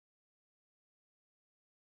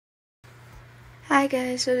Hi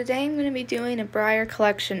guys, so today I'm going to be doing a Breyer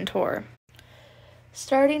collection tour.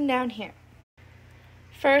 Starting down here.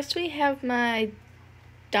 First we have my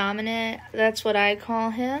dominant, that's what I call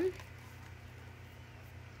him.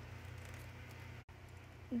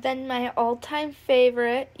 Then my all-time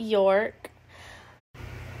favorite, York.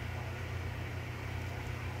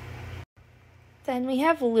 Then we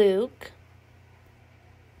have Luke.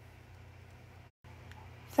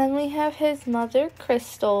 Then we have his mother,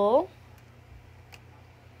 Crystal.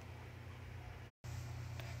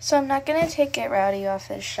 So I'm not going to take Get Rowdy off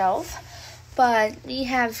his shelf, but we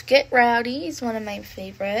have Get Rowdy, he's one of my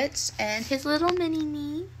favorites, and his little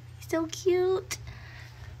mini-me, he's so cute.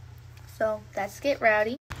 So that's Get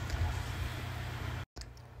Rowdy.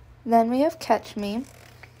 Then we have Catch Me.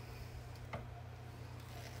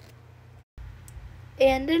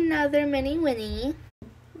 And another mini Winnie.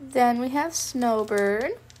 Then we have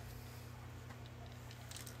Snowbird.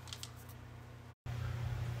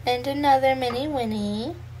 And another mini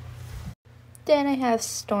Winnie. Then I have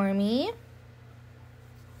Stormy.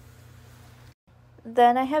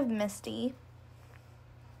 Then I have Misty.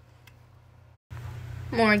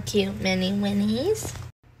 More cute mini Winnies.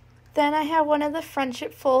 Then I have one of the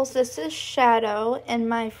Friendshipfuls. This is Shadow, and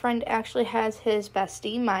my friend actually has his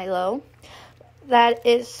bestie, Milo. That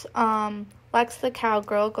is Lex the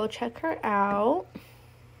Cowgirl. Go check her out.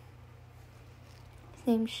 His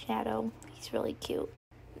name's Shadow. He's really cute.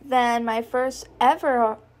 Then my first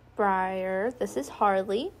ever Breyer. This is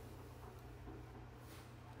Harley.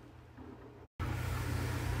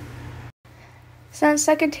 Some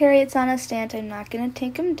Secretariat's on a stand. I'm not going to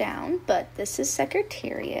take him down, but this is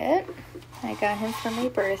Secretariat. I got him for my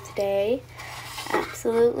birthday.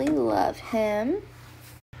 Absolutely love him.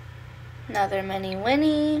 Another mini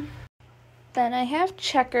Winnie. Then I have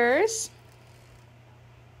Checkers.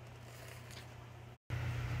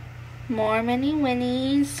 More mini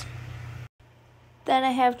Winnies. Then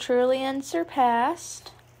I have Truly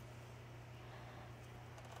Unsurpassed.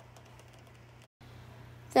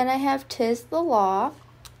 Then I have 'Tis the Law.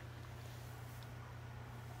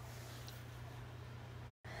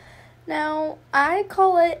 Now, I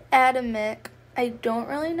call it Adamic. I don't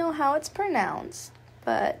really know how it's pronounced,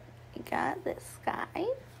 but we got this guy.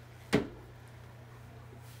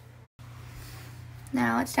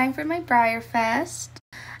 Now it's time for my Breyer Fest.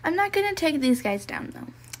 I'm not going to take these guys down,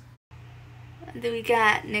 though. Then we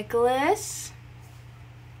got Nicholas.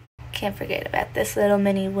 Can't forget about this little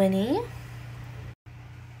mini Winnie.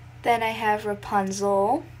 Then I have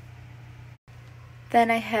Rapunzel. Then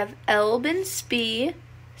I have Elben Spree,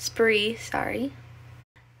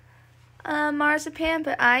 Marzipan,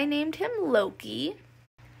 but I named him Loki.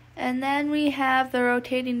 And then we have the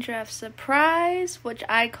rotating giraffe Surprise, which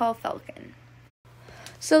I call Falcon.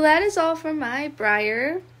 So that is all for my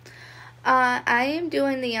Breyer. I am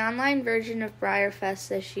doing the online version of Breyer Fest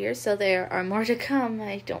this year, so there are more to come.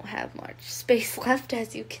 I don't have much space left,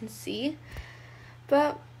 as you can see.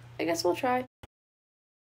 But I guess we'll try.